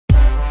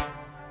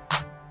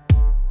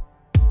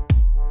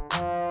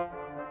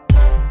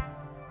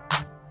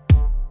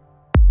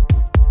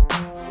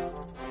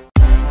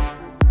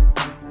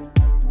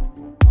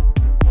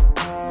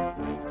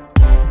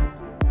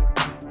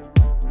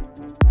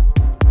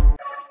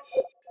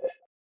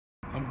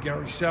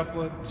Gary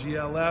Scheffler,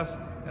 GLS,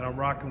 and I'm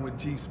rocking with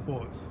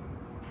G-Sportz.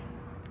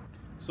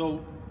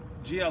 So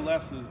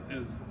GLS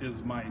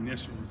is my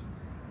initials.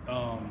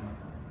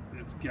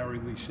 It's Gary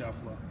Lee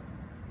Scheffler.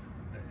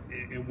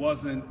 It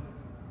wasn't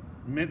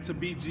meant to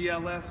be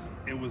GLS,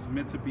 it was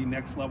meant to be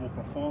Next Level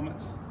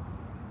Performance.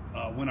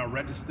 When I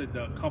registered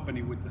the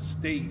company with the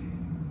state,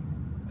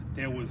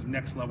 there was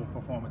Next Level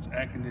Performance,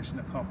 air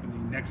conditioner company,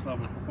 Next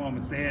Level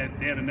Performance. They had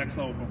a Next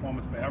Level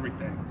Performance for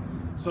everything.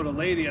 So the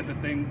lady at the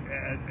thing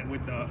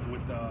with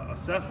the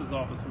assessor's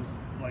office was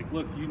like,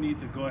 look, you need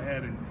to go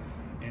ahead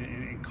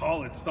and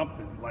call it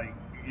something like,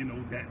 you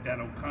know,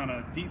 that'll kind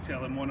of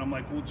detail it more. And I'm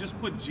like, well, just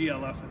put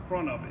GLS in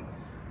front of it.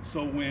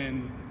 So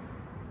when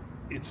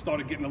it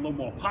started getting a little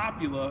more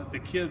popular, the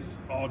kids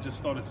all just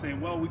started saying,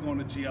 well, we're going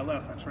to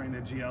GLS. I trained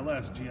at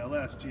GLS,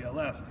 GLS,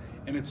 GLS.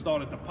 And it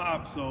started to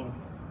pop, so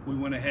we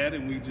went ahead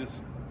and we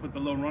just put the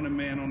little running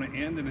man on the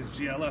end, and it's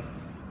GLS.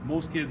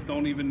 Most kids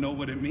don't even know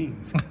what it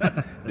means.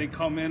 They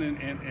come in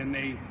and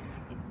they,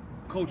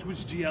 Coach, which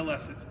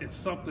GLS? It's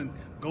something,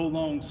 go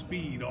long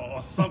speed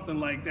or something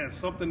like that,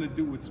 something to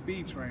do with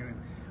speed training.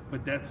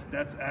 But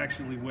that's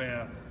actually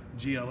where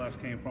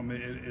GLS came from.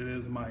 It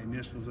is my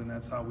initials, and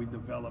that's how we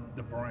developed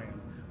the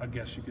brand, I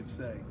guess you could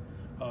say.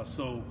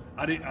 So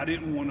I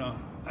didn't want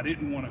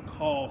to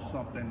call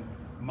something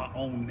my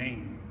own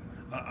name.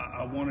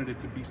 I wanted it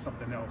to be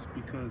something else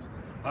because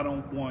I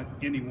don't want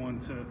anyone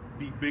to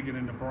be bigger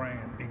than the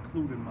brand,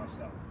 including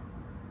myself.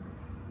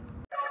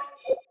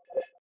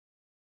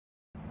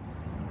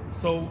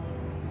 So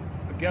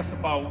I guess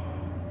about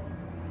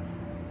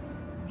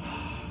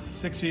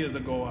 6 years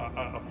ago,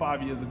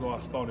 5 years ago, I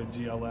started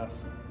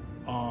GLS.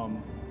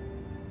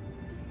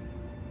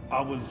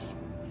 I was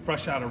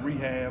fresh out of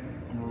rehab.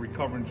 I'm a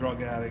recovering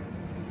drug addict,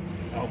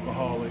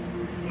 alcoholic.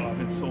 I've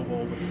been sober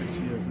over 6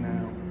 years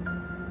now.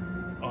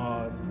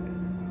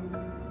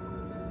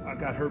 I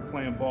got hurt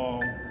playing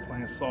ball,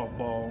 playing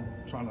softball,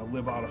 trying to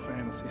live out a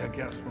fantasy, I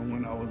guess, from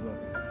when I was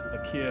a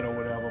kid or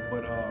whatever.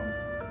 But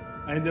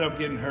I ended up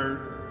getting hurt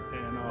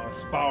and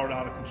spiraled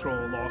out of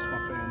control, lost my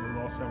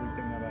family, lost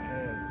everything that I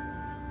had.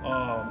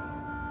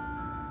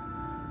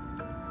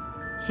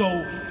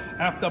 So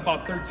after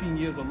about 13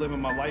 years of living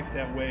my life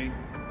that way,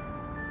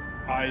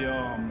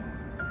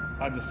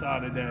 I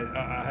decided that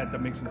I had to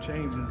make some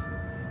changes,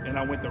 and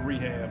I went to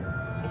rehab.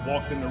 I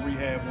walked into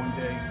rehab one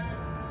day,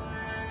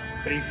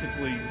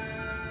 basically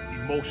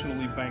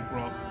emotionally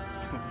bankrupt,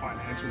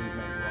 financially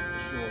bankrupt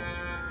for sure.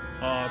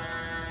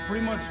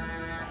 Pretty much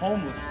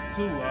homeless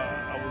too.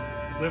 I was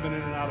living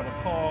in and out of a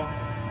car,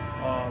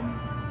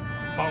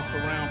 bounced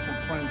around from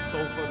friends'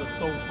 sofa to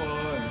sofa,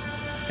 and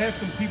had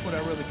some people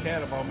that really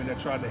cared about me that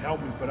tried to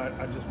help me, but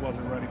I just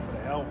wasn't ready for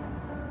the help.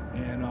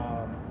 And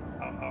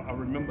I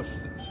remember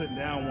sitting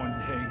down one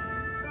day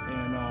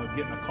and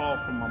getting a call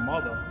from my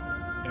mother,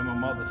 and my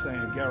mother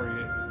saying,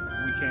 Gary,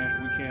 we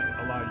can't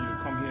allow you to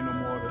come here no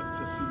more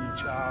to see your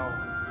child,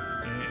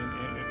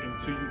 and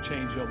until you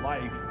change your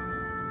life,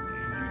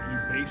 you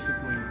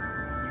basically,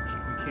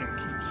 we can't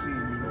keep seeing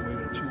you the way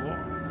that you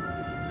are.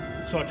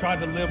 So I tried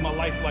to live my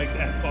life like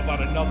that for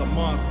about another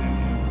month,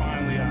 and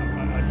finally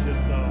I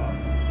just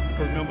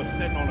remember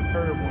sitting on the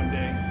curb one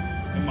day,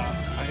 and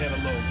I had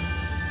a little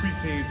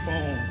prepaid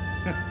phone.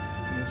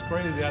 And it's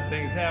crazy how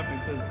things happen,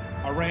 because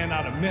I ran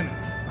out of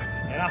minutes,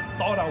 and I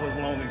thought I was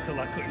lonely till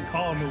I couldn't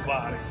call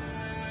nobody.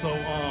 So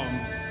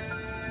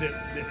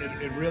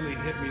it really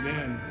hit me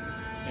then,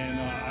 and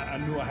I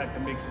knew I had to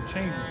make some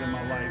changes in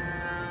my life.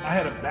 I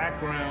had a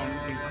background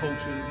in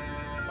coaching.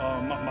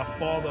 My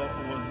father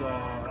was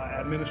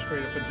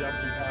administrator for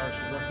Jefferson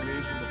Parish's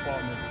recreation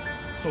department.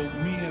 So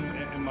me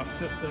and my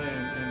sister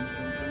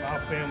and our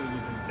family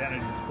was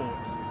embedded in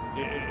sports.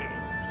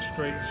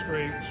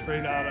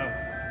 Straight out of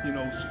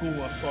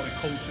school, I started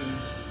coaching.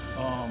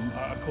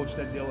 I coached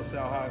at De La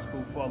Salle High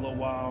School for a little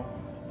while.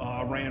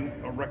 I ran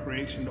a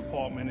recreation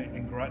department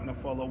in Gretna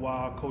for a little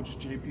while. Coached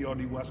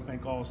JPRD West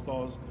Bank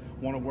All-Stars,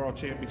 won a world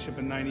championship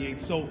in '98.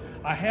 So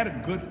I had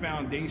a good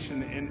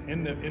foundation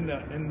in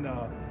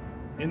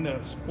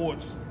the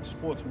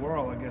sports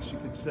world, I guess you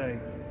could say.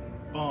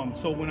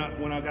 So when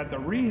I got to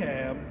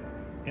rehab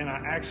and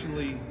I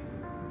actually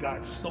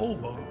got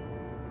sober,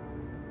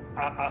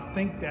 I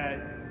think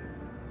that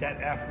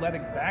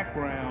athletic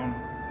background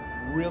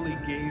really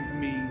gave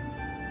me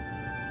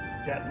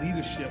that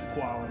leadership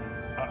quality,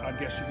 I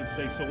guess you could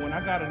say. So when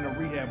I got into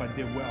rehab, I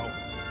did well.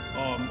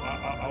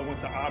 I went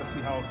to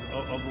Odyssey House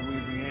of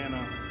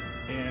Louisiana,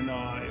 and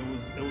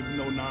it was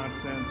no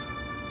nonsense.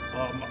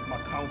 My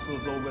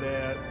counselors over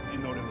there,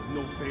 there was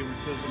no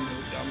favoritism.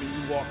 I mean,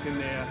 you walk in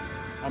there,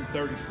 I'm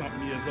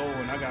 30-something years old,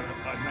 and I got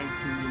a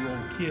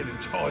 19-year-old kid in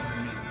charge of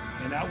me,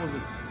 and that was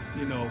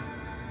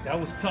that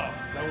was tough.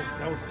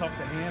 That was tough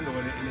to handle,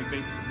 and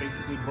they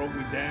basically broke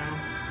me down.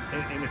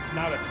 And it's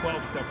not a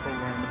 12-step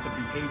program; it's a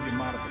behavior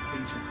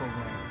modification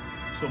program.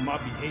 So my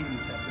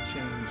behaviors have to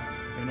change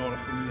in order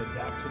for me to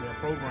adapt to their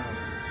program,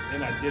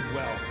 and I did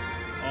well.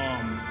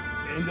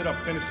 Ended up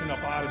finishing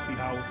up Odyssey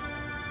House.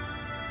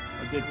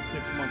 I did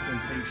 6 months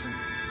inpatient,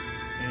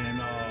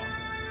 and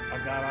I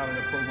got out of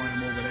the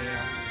program over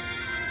there.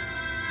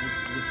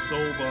 Was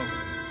sober,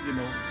 you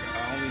know.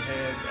 I only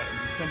had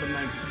December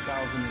 9th,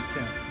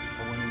 2010.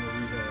 I went into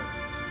rehab,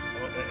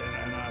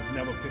 and I've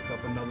never picked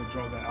up another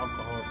drug or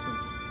alcohol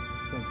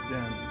since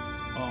then.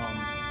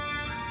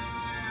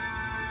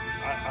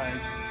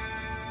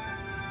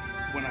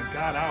 When I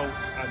got out,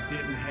 I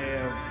didn't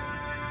have,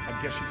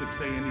 I guess you could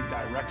say, any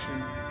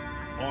direction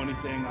or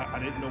anything. I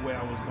didn't know where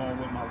I was going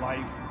with my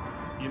life.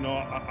 You know,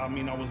 I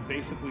mean, I was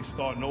basically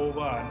starting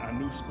over. I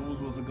knew schools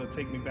wasn't gonna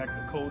take me back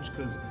to coach,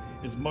 because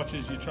as much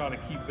as you try to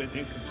keep it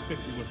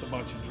inconspicuous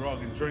about your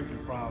drug and drinking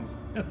problems,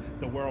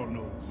 the world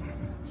knows.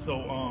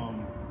 So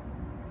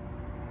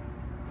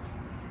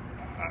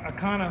I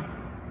kind of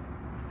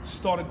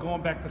started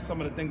going back to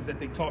some of the things that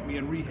they taught me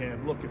in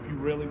rehab. Look, if you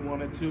really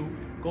wanted to,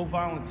 go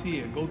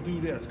volunteer, go do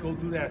this, go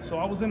do that. So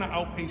I was in an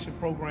outpatient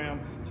program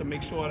to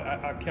make sure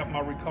I kept my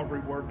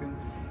recovery working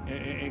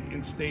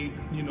and stayed,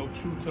 you know,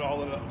 true to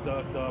all of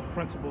the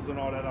principles and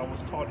all that I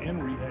was taught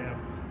in rehab,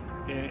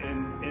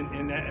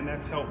 and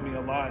that's helped me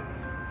a lot.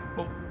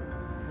 But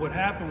what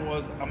happened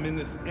was, I'm in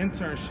this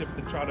internship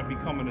to try to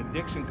become an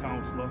addiction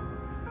counselor,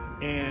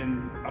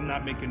 and I'm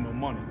not making no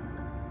money.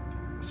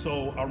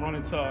 So I run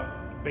into a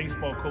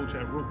baseball coach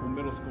at Rookville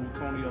Middle School,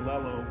 Tony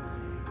Alello,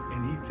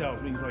 and he tells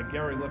me, he's like,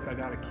 Gary, look, I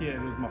got a kid.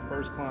 It was my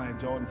first client,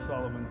 Jordan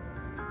Sullivan.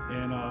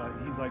 And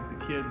he's like,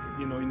 the kid's,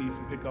 you know, he needs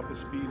to pick up his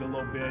speed a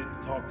little bit,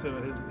 talk to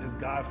his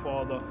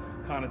godfather,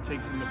 kind of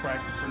takes him to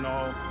practice and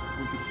all.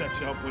 We can set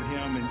you up with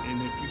him,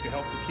 and if you can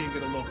help the kid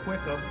get a little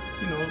quicker,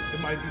 you know, it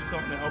might be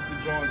something to help you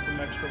draw in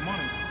some extra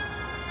money.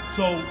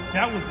 So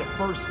that was the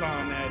first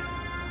sign that,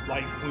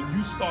 like, when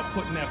you start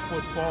putting that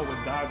foot forward,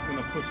 God's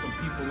gonna put some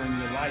people in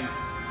your life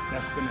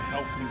that's gonna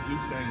help you do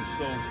things.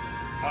 So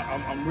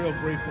I'm real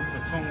grateful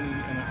for Tony,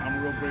 and I'm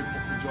real grateful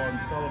for Jordan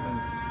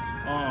Sullivan.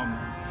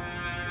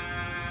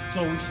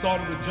 So we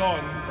started with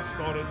Jordan. I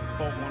started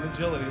about one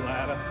agility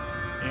ladder,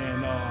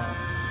 and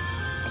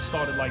I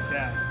started like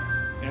that.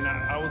 And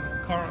I was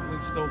currently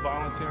still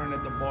volunteering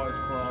at the boys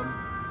club,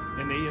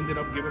 and they ended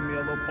up giving me a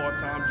little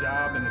part-time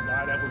job, and the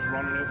guy that was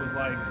running it was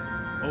like,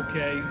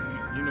 okay,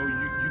 you know,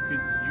 you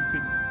could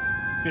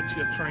fit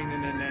your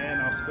training in there,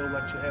 and I'll still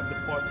let you have the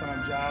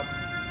part-time job.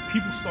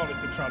 People started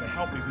to try to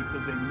help me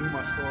because they knew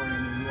my story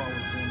and they knew I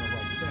was doing the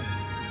right thing.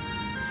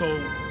 So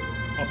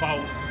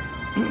about,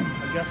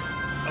 I guess,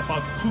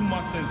 about 2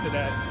 months into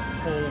that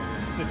whole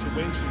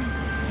situation,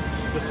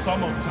 the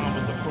summertime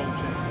was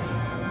approaching,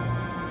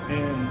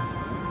 and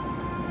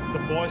the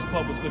boys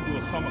club was going to do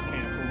a summer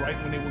camp. But right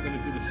when they were going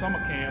to do the summer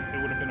camp,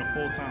 it would have been a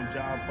full-time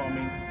job for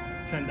me,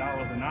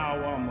 $10 an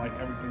hour. I'm like,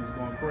 everything's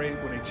going great.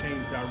 Well, they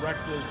changed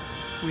directors.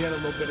 We had a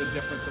little bit of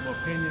difference of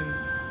opinion,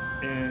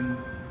 and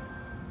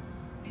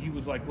he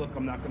was like, look,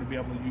 I'm not going to be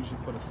able to use you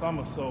for the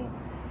summer. So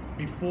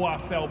before I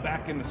fell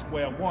back into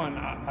square one,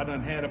 I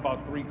done had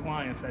about 3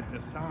 clients at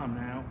this time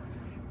now.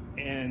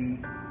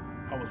 And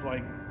I was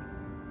like,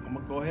 I'm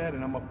going to go ahead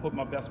and I'm going to put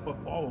my best foot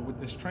forward with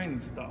this training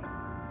stuff.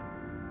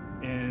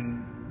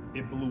 And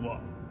it blew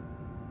up.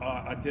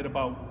 I did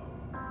about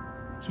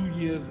 2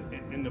 years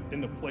in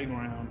the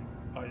playground.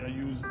 I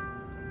used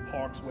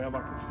parks wherever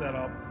I could set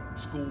up,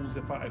 schools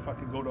if I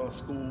could go to a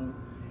school.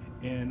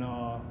 And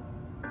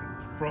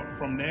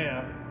from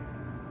there,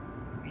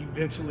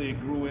 eventually it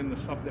grew into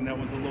something that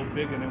was a little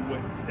bigger than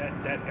what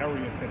that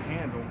area could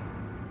handle.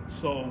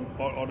 So,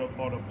 or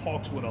the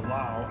parks would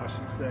allow, I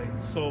should say.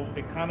 So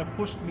it kind of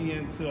pushed me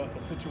into a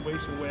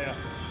situation where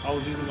I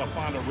was either gonna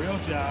find a real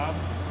job,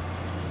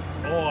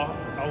 or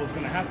I was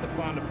gonna have to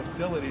find a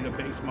facility to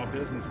base my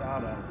business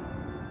out of.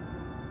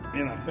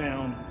 And I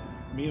found,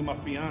 me and my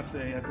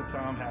fiance at the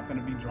time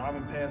happened to be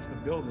driving past the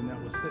building that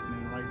we're sitting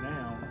in right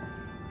now.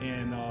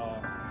 And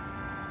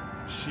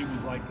she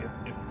was like,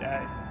 if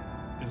that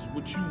is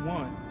what you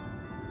want,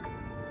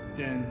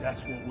 then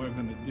that's what we're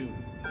gonna do.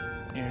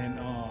 And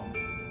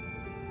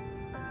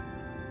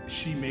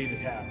she made it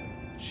happen.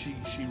 She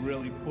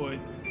really put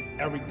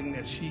everything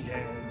that she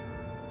had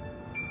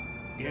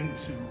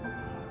into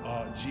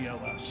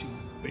GLS. She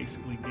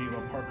basically gave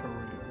up her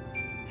career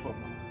for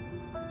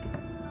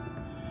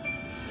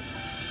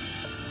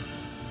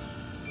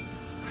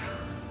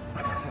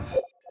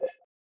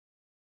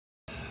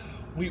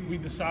me. We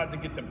decided to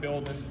get the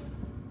building.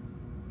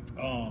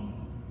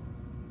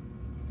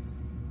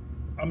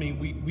 I mean,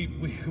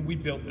 we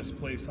built this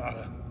place out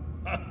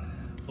of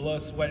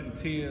blood, sweat, and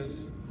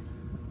tears.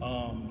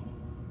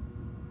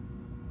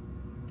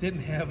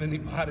 Didn't have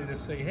anybody to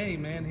say, hey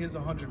man, here's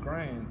 $100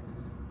 grand.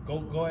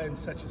 Go ahead and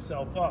set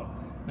yourself up.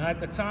 Now at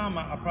the time,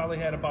 I probably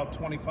had about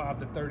 25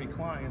 to 30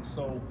 clients,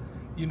 so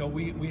you know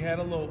we had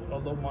a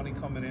little money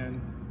coming in,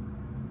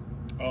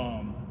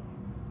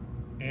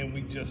 and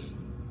we just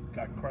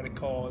got credit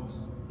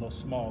cards, little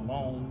small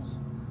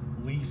loans,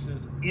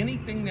 leases,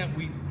 anything that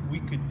we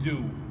could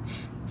do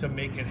to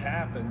make it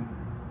happen,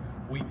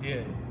 we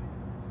did.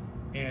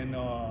 And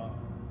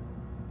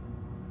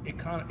it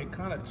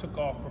kind of took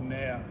off from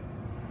there.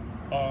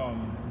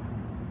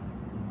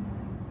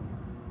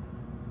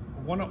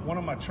 One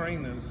of my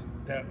trainers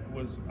that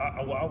was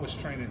I was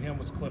training him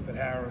was Clifford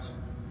Harris,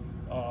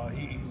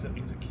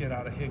 He's a kid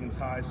out of Higgins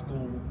High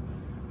School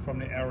from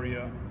the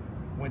area,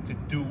 went to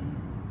Duke,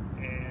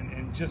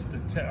 and just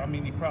I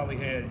mean, he probably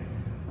had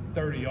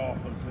 30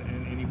 offers,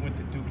 and he went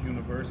to Duke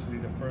University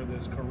to further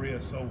his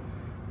career. So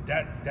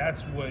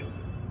that's what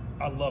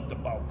I loved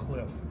about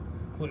Cliff.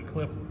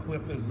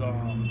 Cliff is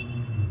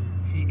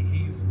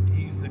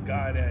he's the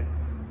guy that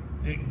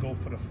didn't go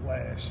for the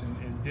flash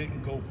and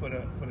didn't go for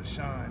the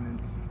shine,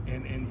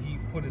 and he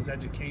put his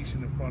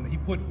education in front. He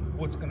put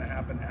what's going to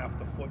happen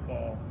after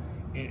football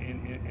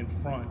in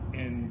front.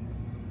 And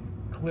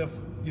Cliff,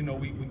 you know,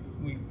 we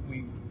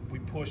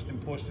pushed and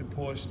pushed and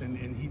pushed,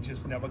 and he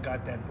just never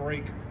got that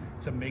break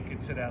to make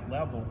it to that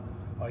level.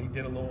 He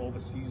did a little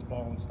overseas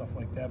ball and stuff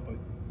like that, but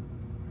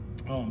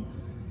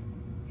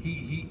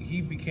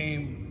he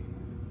became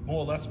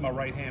more or less my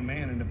right-hand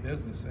man in the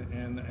business,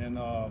 and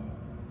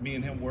me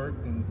and him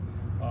worked, and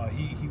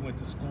he went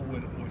to school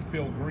with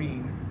Phil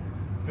Green.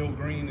 Phil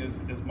Green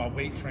is my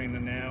weight trainer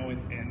now,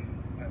 and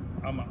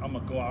I'm gonna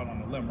go out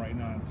on a limb right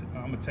now.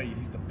 I'm gonna tell you,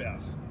 he's the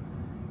best.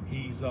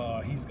 He's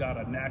got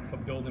a knack for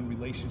building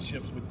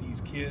relationships with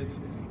these kids,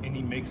 and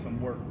he makes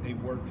them work. They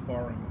work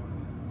for him.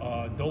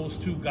 Those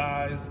two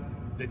guys,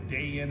 the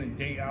day in and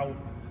day out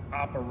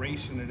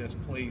operation of this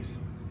place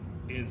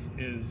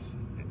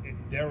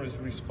they're as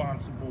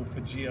responsible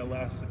for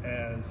GLS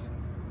as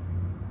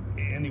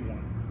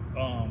anyone.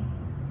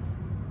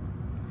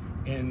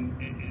 And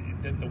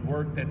the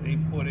work that they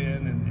put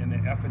in and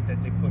the effort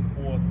that they put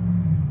forth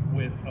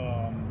with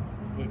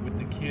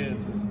the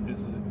kids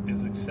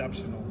is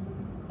exceptional.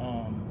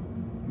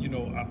 You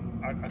know,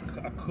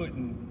 I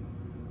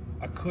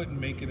couldn't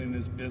make it in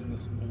this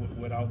business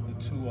without the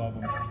two of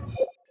them.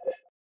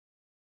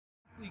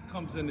 He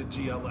comes into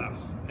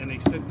GLS and they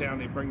sit down,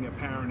 they bring their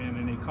parent in,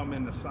 and they come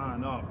in to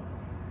sign up.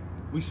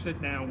 We sit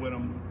down with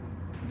them,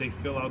 they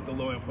fill out the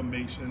little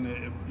information.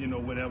 If, you know,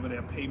 whatever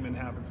their payment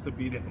happens to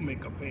be, they'll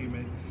make a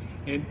payment.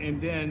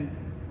 And then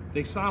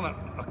they sign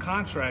a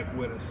contract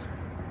with us.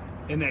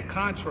 And that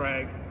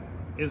contract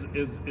is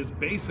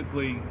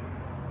basically,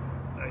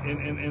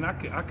 and I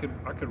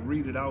could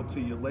read it out to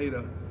you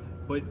later,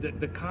 but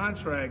the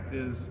contract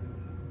is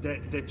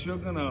that you're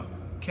gonna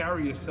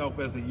carry yourself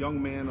as a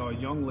young man or a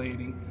young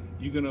lady.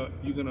 You're gonna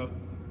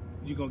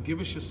give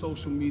us your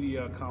social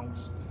media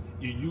accounts,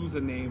 your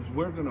usernames.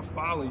 We're gonna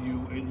follow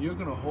you, and you're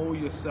gonna hold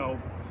yourself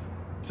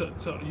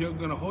you're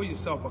gonna hold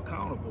yourself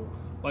accountable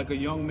like a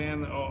young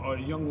man or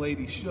a young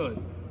lady should.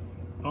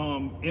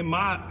 In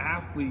my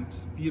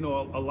athletes, you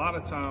know, a lot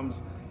of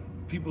times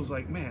people's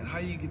like, man, how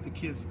you get the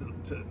kids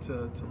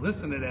to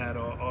listen to that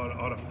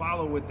or to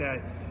follow with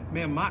that?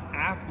 Man, my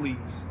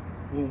athletes,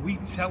 when we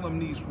tell them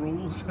these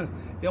rules,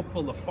 they'll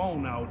pull the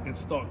phone out and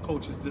start,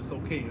 coach, is this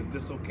okay? Is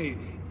this okay?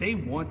 They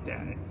want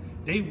that.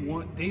 They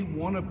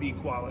want to be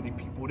quality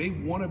people. They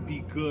want to be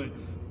good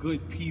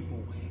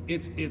people.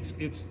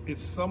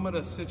 It's some of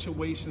the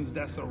situations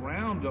that's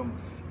around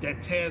them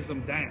that tears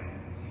them down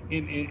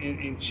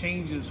and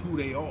changes who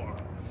they are.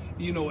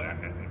 You know,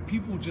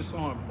 people just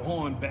aren't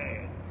born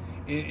bad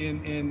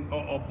and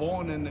are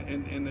born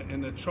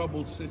in the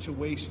troubled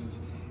situations.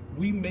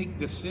 We make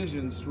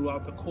decisions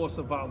throughout the course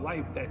of our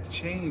life that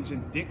change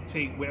and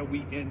dictate where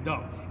we end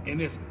up.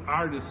 And it's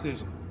our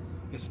decision.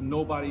 It's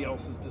nobody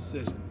else's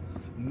decision.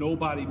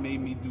 Nobody made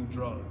me do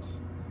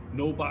drugs.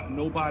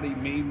 Nobody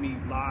made me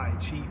lie,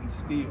 cheat, and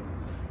steal.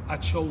 I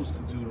chose to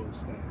do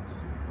those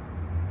things.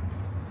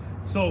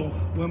 So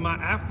when my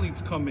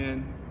athletes come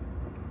in,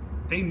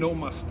 they know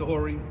my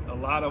story. A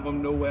lot of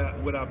them know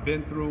what I've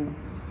been through.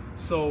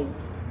 So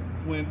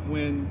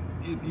when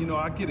you know,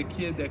 I get a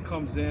kid that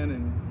comes in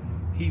and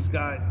he's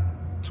got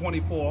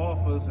 24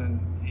 offers and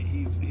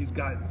he's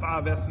got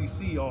 5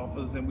 SEC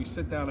offers, and we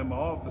sit down in my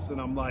office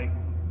and I'm like,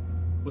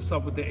 what's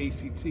up with the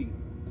ACT?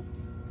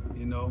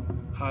 You know,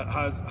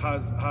 how's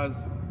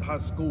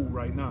school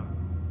right now?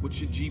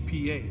 What's your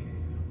GPA?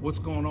 What's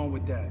going on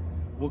with that?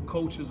 What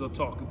coaches are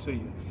talking to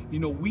you? You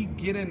know, we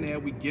get in there,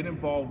 we get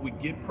involved, we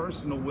get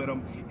personal with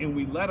them, and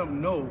we let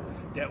them know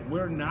that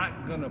we're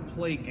not gonna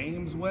play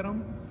games with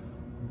them,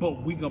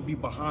 but we're gonna be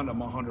behind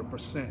them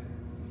 100%.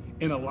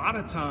 And a lot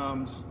of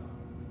times,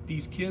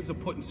 these kids are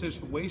put in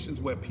situations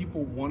where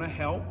people wanna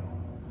help,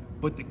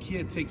 but the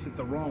kid takes it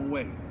the wrong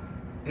way.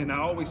 And I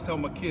always tell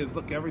my kids,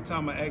 look, every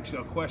time I ask you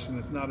a question,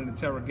 it's not an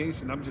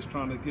interrogation, I'm just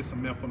trying to get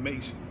some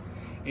information.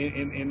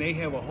 And they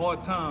have a hard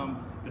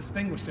time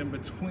distinguishing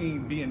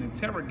between being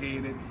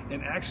interrogated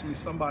and actually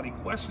somebody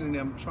questioning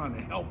them, trying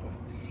to help them.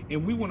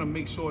 And we want to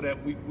make sure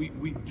that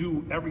we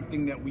do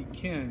everything that we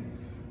can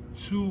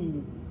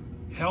to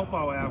help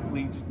our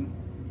athletes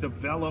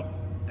develop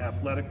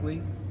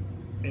athletically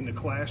in the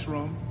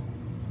classroom,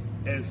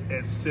 as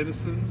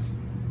citizens,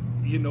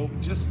 you know,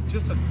 just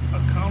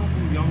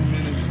accountable young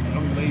men and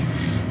young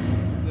ladies.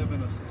 We live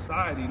in a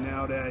society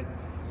now that,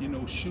 you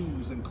know,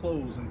 shoes and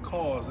clothes and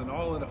cars and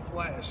all of the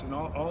flash and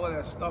all of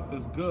that stuff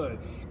is good,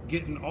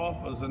 getting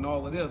offers and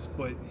all of this.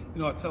 But,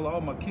 you know, I tell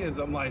all my kids,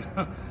 I'm like,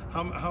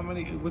 how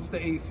many, what's the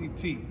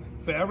ACT?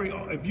 For every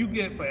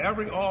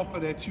offer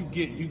that you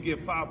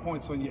get 5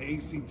 points on your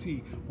ACT,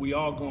 we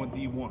all going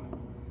D1.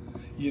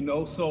 You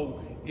know,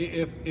 so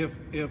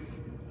if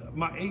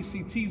my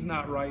ACT's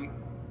not right,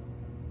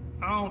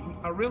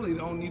 I really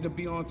don't need to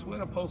be on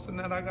Twitter posting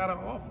that I got an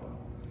offer.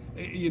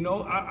 You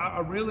know,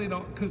 I really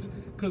don't, because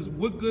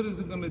what good is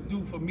it going to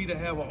do for me to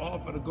have an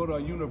offer to go to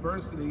a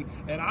university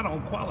and I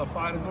don't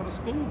qualify to go to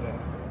school there?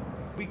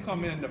 We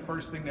come in, the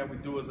first thing that we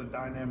do is a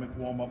dynamic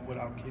warm-up with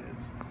our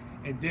kids.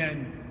 And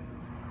then,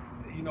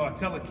 you know, I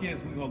tell the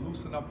kids we're going to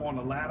loosen up on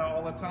the ladder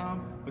all the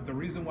time, but the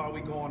reason why we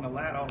go on the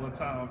ladder all the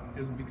time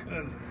is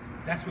because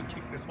that's what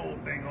kicked this whole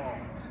thing off.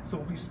 So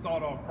we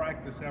start off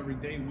practice every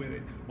day with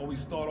it, or we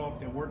start off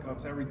their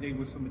workouts every day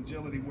with some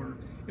agility work.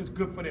 It's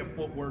good for their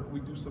footwork. We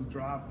do some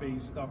drive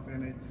phase stuff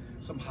in it,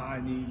 some high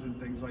knees and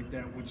things like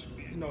that, which,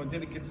 you know, and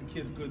then it gets the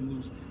kids good and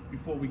loose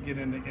before we get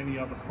into any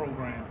other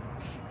program.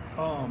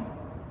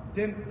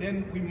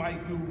 Then we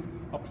might do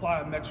a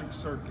plyometric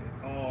circuit,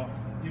 or,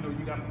 you know,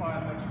 you got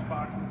plyometric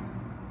boxes.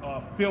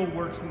 Phil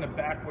works in the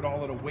back with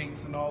all of the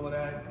weights and all of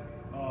that.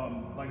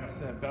 Like I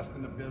said, best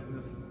in the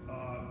business.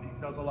 He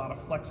does a lot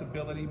of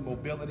flexibility,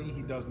 mobility.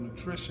 He does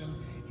nutrition.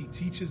 He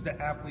teaches the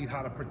athlete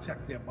how to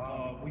protect their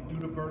body. We do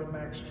the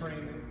Vertimax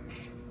training.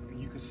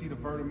 You can see the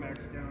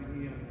Vertimax down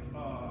here.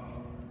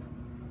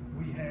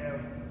 We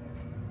have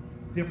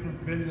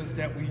different vendors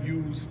that we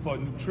use for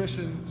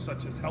nutrition,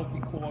 such as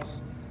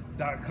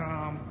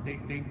healthycourse.com.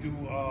 They do,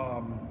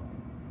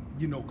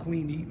 you know,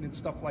 clean eating and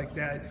stuff like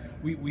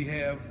that. We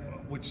have,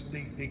 which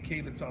they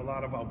cater to a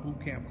lot of our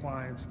boot camp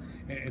clients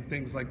and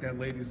things like that,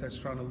 ladies that's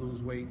trying to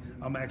lose weight.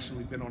 I'm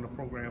actually been on the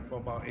program for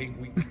about 8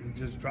 weeks and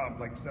just dropped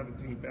like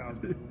 17 pounds.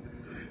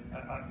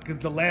 Because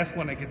the last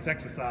one that gets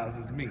exercise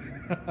is me.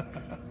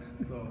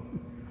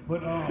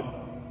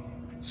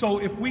 So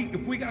if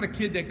we got a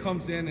kid that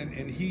comes in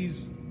and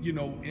he's, you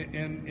know,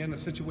 in a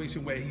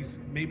situation where he's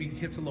maybe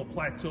hits a little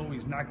plateau,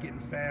 he's not getting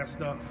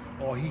faster,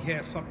 or he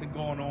has something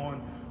going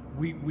on,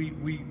 we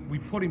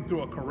put him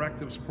through a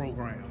correctives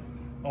program.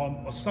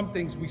 Some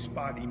things we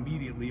spot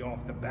immediately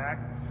off the back,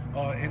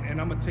 and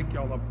I'm gonna take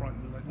y'all up front.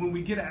 When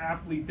we get an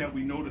athlete that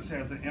we notice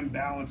has an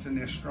imbalance in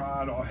their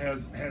stride or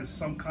has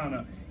some kind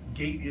of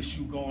gait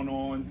issue going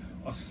on,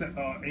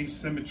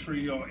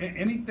 asymmetry, or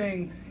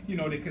anything, you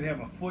know, they could have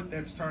a foot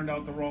that's turned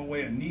out the wrong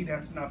way, a knee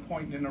that's not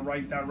pointing in the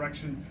right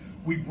direction,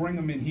 we bring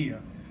them in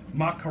here.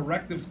 My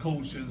correctives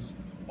coaches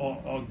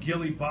are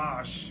Gilly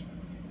Bosch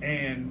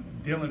and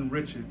Dylan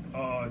Richard.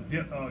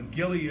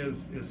 Gilly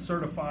is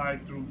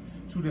certified through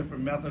 2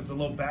 different methods. A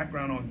little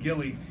background on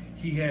Gilly: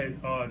 he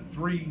had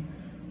 3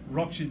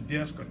 ruptured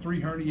discs or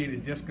 3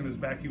 herniated discs in his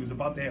back. He was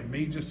about to have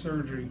major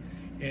surgery,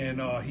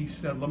 and he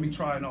said, let me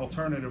try an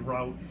alternative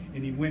route,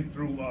 and he went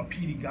through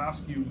Petey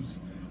Goskew's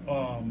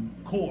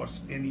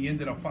course, and he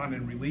ended up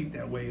finding relief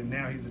that way, and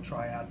now he's a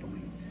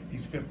triathlete.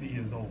 He's 50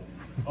 years old.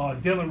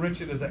 Dylan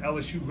Richard is an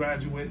LSU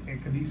graduate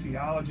in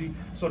kinesiology.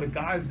 So the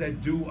guys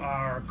that do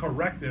our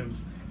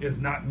correctives is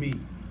not me.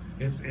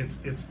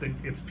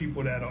 It's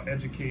people that are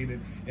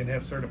educated and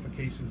have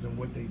certifications in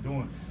what they're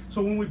doing.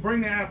 So when we bring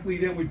the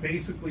athlete in, we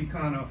basically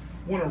kind of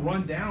want to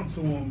run down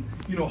to them,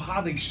 you know, how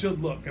they should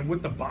look and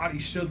what the body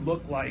should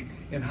look like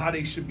and how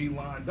they should be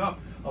lined up.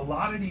 A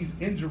lot of these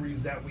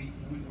injuries that we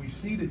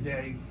see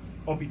today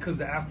are because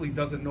the athlete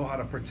doesn't know how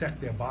to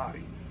protect their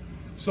body.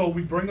 So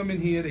we bring them in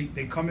here,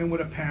 they come in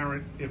with a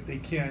parent if they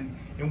can,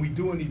 and we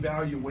do an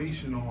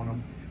evaluation on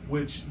them,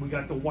 which we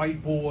got the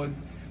whiteboard,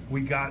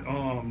 we got,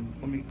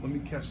 let me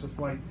catch this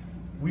light.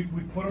 We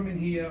put them in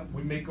here,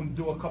 we make them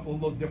do a couple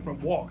of little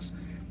different walks.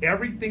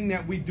 Everything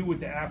that we do with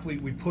the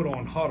athlete, we put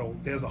on Huddle.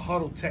 There's a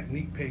Huddle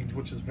technique page,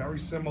 which is very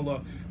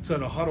similar to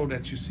the Huddle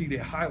that you see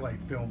their highlight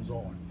films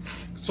on.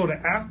 So the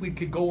athlete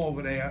could go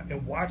over there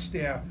and watch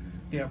their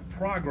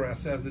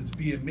progress as it's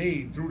being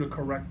made through the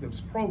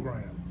correctives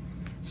program.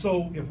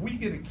 So if we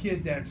get a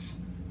kid that's,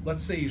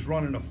 let's say he's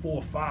running a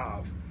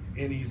 4.5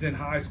 and he's in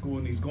high school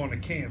and he's going to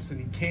camps and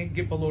he can't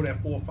get below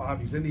that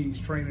 4.5,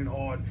 he's training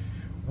hard,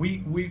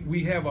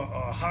 we have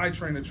a high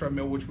trainer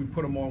treadmill which we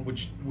put them on,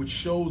 which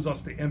shows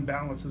us the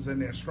imbalances in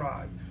their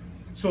stride.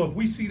 So if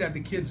we see that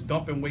the kid's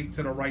dumping weight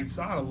to the right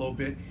side a little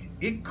bit,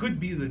 it could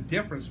be the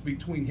difference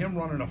between him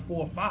running a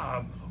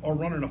 4.5 or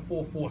running a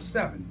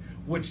 4.47,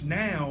 which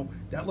now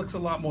that looks a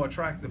lot more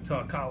attractive to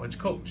a college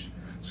coach.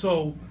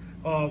 So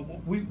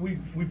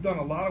we've done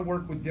a lot of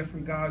work with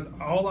different guys.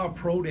 All our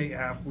pro day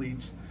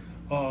athletes,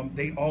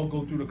 they all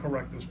go through the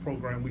correctives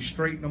program. We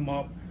straighten them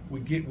up. We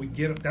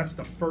get. That's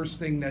the first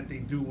thing that they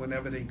do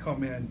whenever they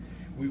come in.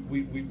 We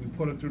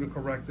put them through the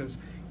correctives.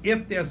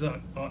 If there's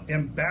a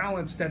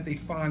imbalance that they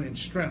find in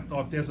strength,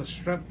 or if there's a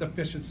strength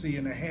deficiency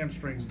in the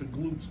hamstrings, the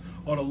glutes,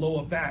 or the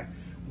lower back,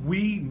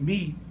 we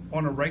meet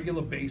on a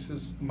regular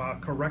basis, my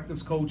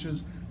correctives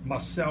coaches,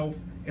 myself,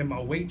 and my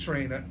weight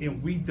trainer,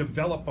 and we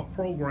develop a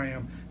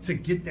program to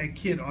get that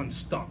kid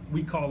unstuck.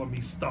 We call him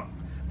he's stuck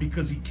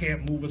because he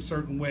can't move a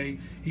certain way.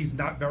 He's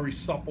not very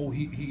supple.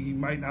 He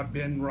might not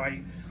bend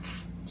right.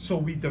 So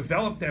we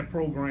develop that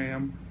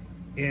program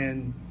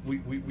and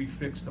we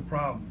fix the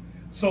problem.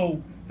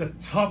 So the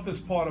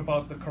toughest part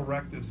about the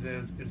correctives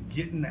is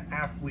getting the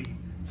athlete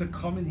to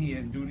come in here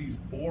and do these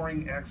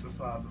boring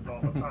exercises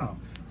all the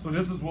time. So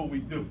this is what we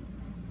do.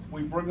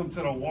 We bring them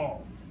to the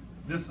wall.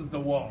 This is the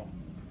wall.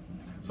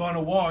 So on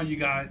the wall, you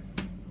got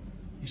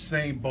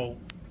Usain Bolt,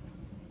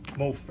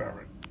 Mo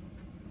Farah,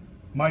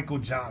 Michael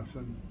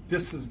Johnson.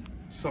 This is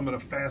some of the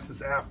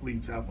fastest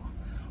athletes ever.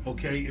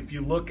 Okay, if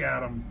you look at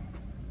them,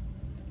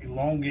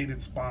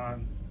 elongated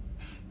spine.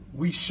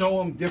 We show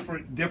them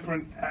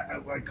different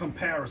like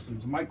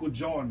comparisons. Michael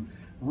Jordan,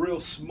 real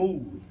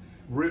smooth,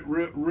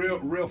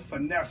 real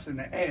finesse in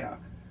the air.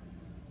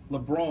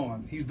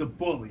 LeBron, he's the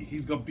bully.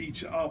 He's gonna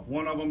beat you up.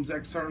 One of them's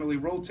externally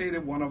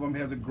rotated. One of them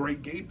has a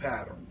great gait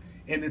pattern.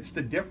 And it's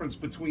the difference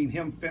between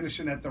him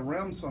finishing at the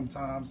rim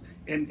sometimes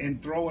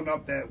and throwing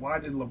up that, why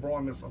did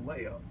LeBron miss a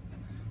layup?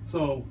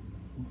 So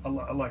I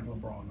like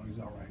LeBron, he's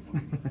all right.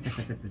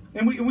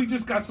 and we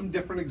just got some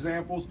different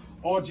examples.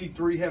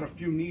 RG3 had a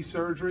few knee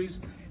surgeries.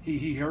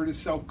 He hurt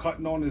himself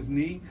cutting on his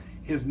knee.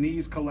 His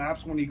knees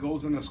collapse when he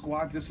goes in a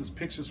squat. This is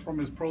pictures from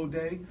his pro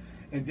day.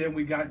 And then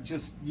we got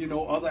just, you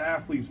know, other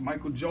athletes,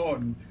 Michael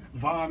Jordan,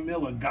 Von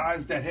Miller,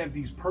 guys that have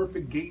these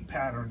perfect gait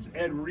patterns,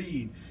 Ed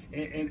Reed.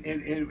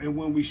 And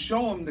when we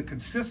show them the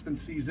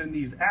consistencies in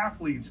these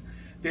athletes,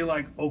 they're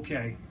like,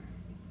 okay,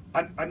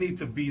 I need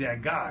to be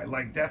that guy.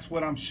 Like, that's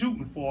what I'm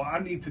shooting for. I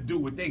need to do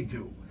what they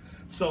do.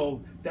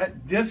 So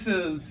this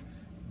is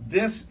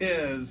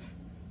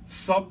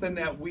something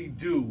that we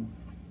do.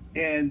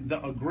 And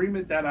the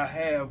agreement that I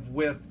have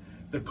with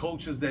the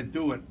coaches that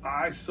do it,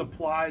 I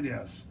supply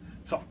this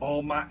to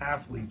all my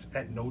athletes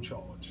at no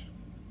charge.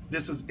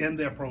 This is in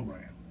their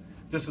program.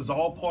 This is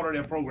all part of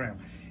their program.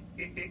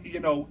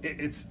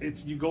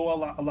 It's you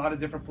go a lot of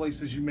different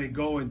places you may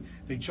go, and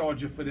they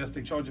charge you for this,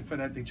 they charge you for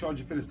that, they charge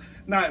you for this.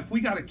 Now, if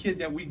we got a kid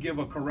that we give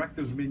a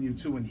correctives menu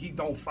to and he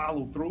don't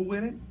follow through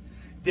with it,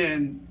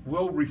 then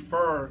we'll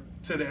refer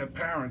to their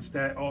parents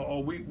that,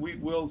 or we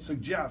will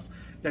suggest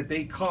that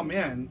they come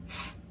in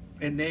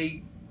and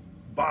they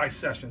buy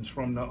sessions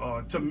from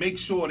the to make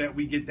sure that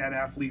we get that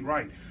athlete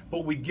right.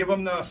 But we give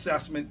them the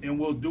assessment, and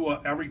we'll do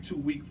a every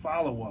 2-week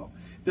follow-up.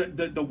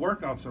 The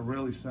workouts are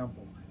really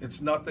simple.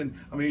 It's nothing.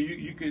 I mean,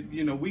 you could,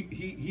 you know,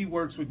 he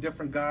works with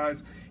different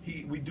guys.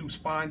 We do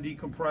spine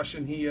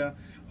decompression here,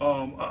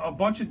 a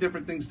bunch of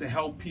different things to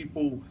help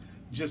people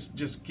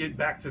just get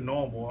back to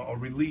normal or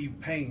relieve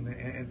pain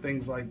and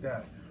things like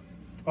that.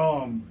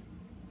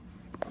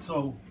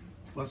 So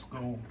let's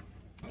go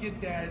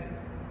get that.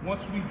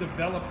 Once we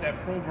develop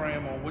that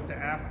program on what the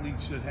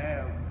athlete should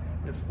have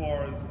as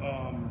far as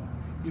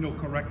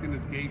correcting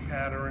his gait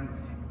pattern,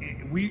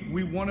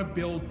 we want to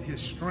build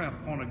his strength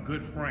on a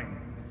good frame.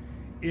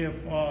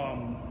 If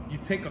you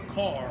take a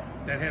car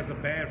that has a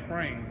bad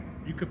frame,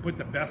 you could put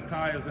the best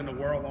tires in the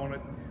world on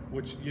it,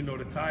 which, you know,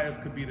 the tires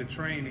could be the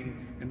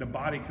training and the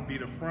body could be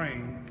the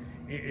frame.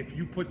 If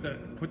you put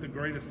the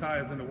greatest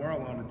tires in the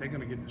world on it, they're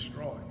going to get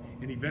destroyed,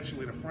 and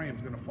eventually the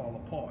frame's going to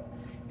fall apart.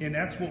 And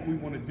that's what we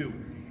want to do.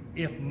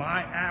 If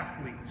my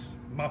athletes,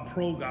 my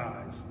pro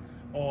guys,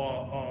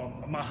 or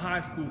my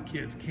high school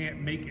kids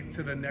can't make it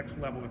to the next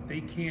level, if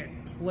they can't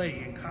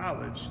play in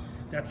college,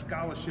 that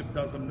scholarship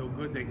does them no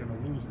good. They're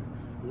going to lose it.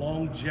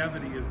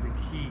 Longevity is the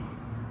key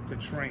to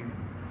training,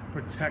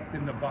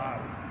 protecting the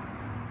body.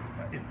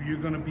 If you're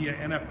going to be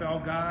an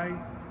NFL guy,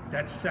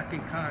 that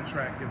second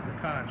contract is the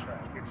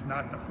contract. It's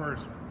not the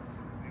first one.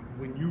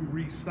 When you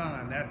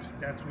re-sign, that's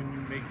when you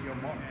make your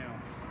money.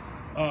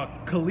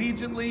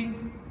 Collegiately,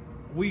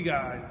 we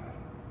got,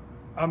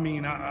 I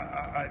mean,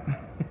 I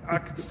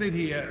could sit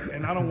here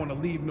and I don't want to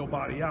leave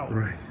nobody out,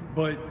 right.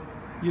 But,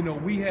 you know,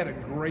 we had a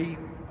great,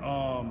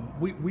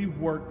 we've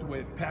worked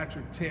with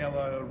Patrick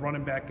Taylor,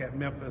 running back at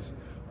Memphis.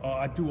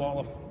 I do all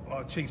of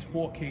Chase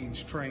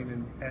 4-cage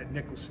training at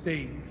Nicholls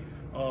State.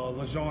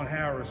 LaJawn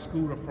Harris,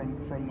 Scooter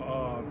from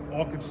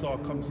Arkansas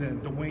comes in.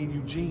 Dwayne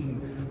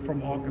Eugene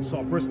from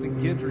Arkansas.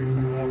 Briston Guidry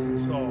from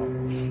Arkansas.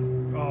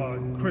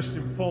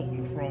 Christian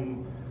Fulton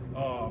from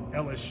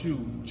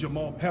LSU.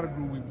 Jamal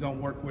Pettigrew we've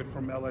done work with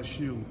from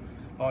LSU.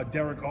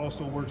 Derek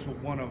also works with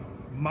one of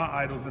my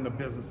idols in the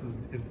business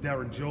is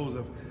Derek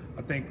Joseph.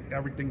 I think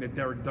everything that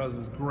Derek does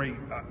is great.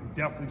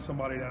 Definitely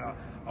somebody that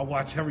I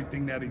watch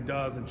everything that he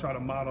does and try to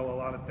model a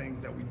lot of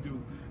things that we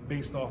do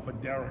based off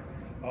of Derek.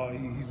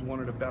 He's one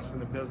of the best in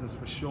the business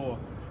for sure.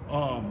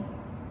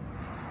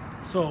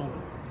 So,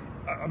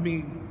 I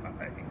mean,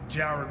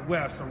 Jared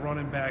West, a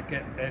running back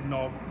at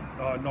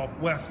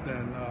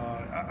Northwestern.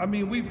 I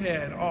mean, we've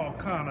had all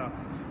kind of.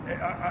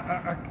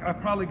 I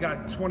probably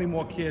got 20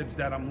 more kids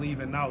that I'm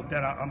leaving out.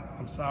 That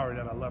I'm sorry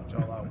that I left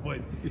y'all out,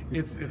 but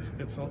it's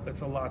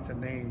a lot to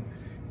name.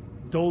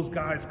 Those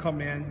guys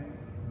come in,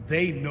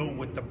 they know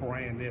what the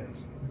brand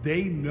is.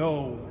 They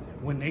know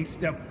when they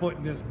step foot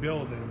in this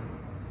building.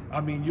 I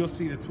mean, you'll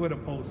see the Twitter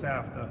posts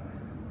after.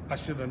 I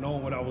should have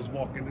known what I was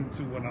walking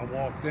into when I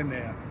walked in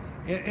there.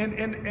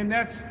 And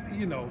that's,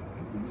 you know,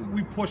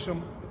 we push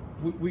them.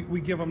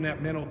 We give them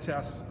that mental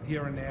test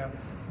here and there,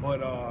 but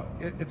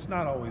it's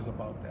not always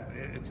about that.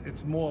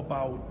 It's more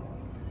about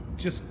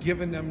just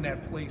giving them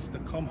that place to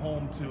come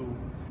home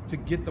to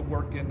get the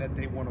work in that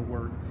they want to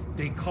work.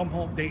 They come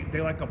home, they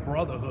like a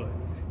brotherhood.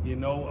 You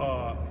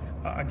know,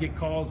 I get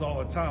calls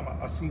all the time.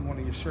 I seen one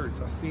of your shirts.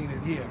 I seen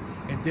it here,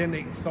 and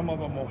then some of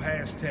them will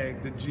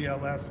hashtag the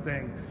GLS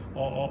thing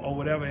or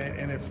whatever,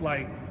 and it's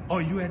like, oh,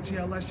 you at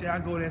GLS? Yeah, I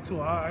go there too.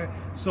 All right.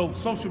 So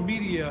social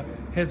media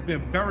has been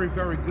very,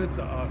 very good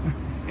to us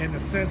in the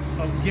sense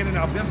of getting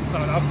our business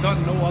out. I've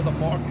done no other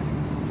marketing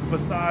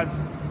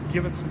besides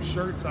giving some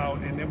shirts out,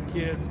 and them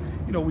kids,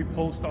 you know, we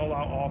post all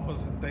our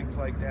offers and things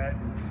like that.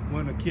 And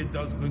when a kid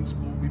does good in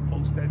school, we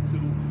post that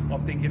too. Or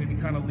if they get any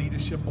kind of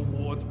leadership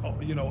awards,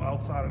 you know,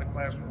 outside of the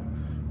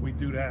classroom, we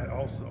do that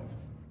also.